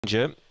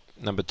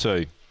Number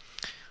 2.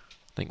 I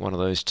think one of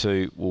those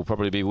two will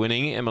probably be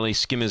winning. Emily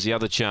Skimmer's the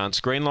other chance.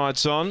 Green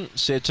lights on,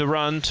 set to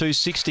run.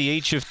 260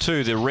 each of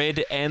two, the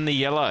red and the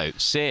yellow.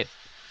 Set.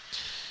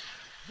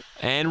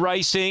 And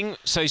racing,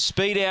 so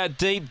speed out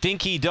deep.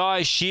 Dinky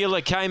Di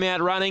Sheila came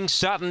out running.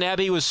 Sutton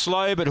Abbey was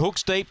slow, but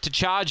hooks deep to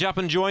charge up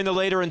and join the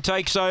leader and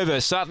takes over.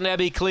 Sutton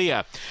Abbey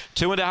clear.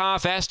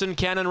 2.5, Aston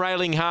Cannon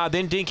railing hard.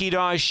 Then Dinky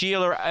Di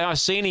Sheila,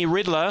 Iceni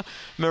Riddler,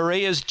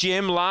 Maria's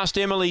Gem, last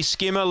Emily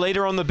Skimmer.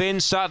 Leader on the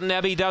bend, Sutton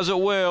Abbey does it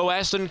well.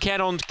 Aston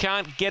Cannon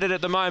can't get it at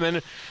the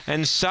moment,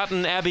 and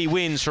Sutton Abbey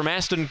wins from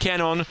Aston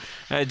Cannon.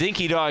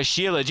 Dinky Di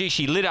Sheila, gee,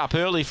 she lit up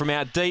early from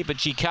out deep, but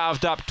she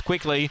carved up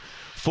quickly.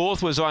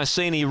 Fourth was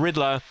Iceni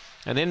Riddler,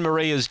 and then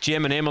Maria's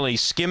Gem and Emily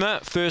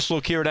Skimmer. First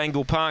look here at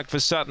Angle Park for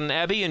Sutton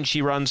Abbey, and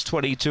she runs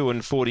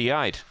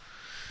 22:48.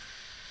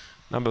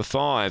 Number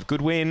 5,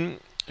 good win.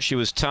 She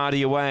was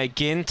tardy away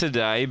again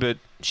today, but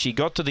she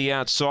got to the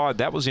outside.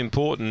 That was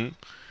important,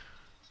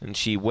 and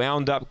she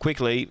wound up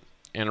quickly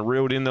and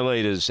reeled in the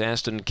leaders.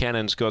 Aston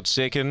Cannon's got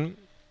second,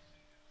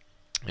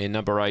 and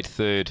number 8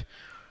 third.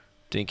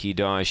 Dinky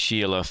Di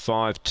Sheila.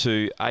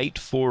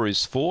 5-2-8-4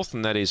 is fourth,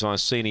 and that is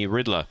Iceni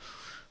Riddler.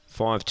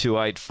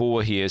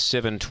 5-2-8-4 here,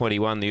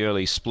 7:21 the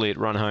early split,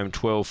 run home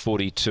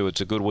 12:42. It's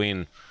a good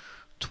win,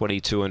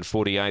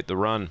 22:48 the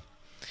run.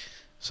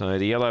 So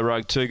the yellow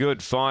rug too good,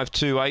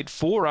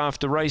 5-2-8-4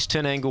 after race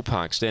 10 Angle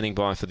Park, standing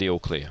by for the all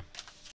clear.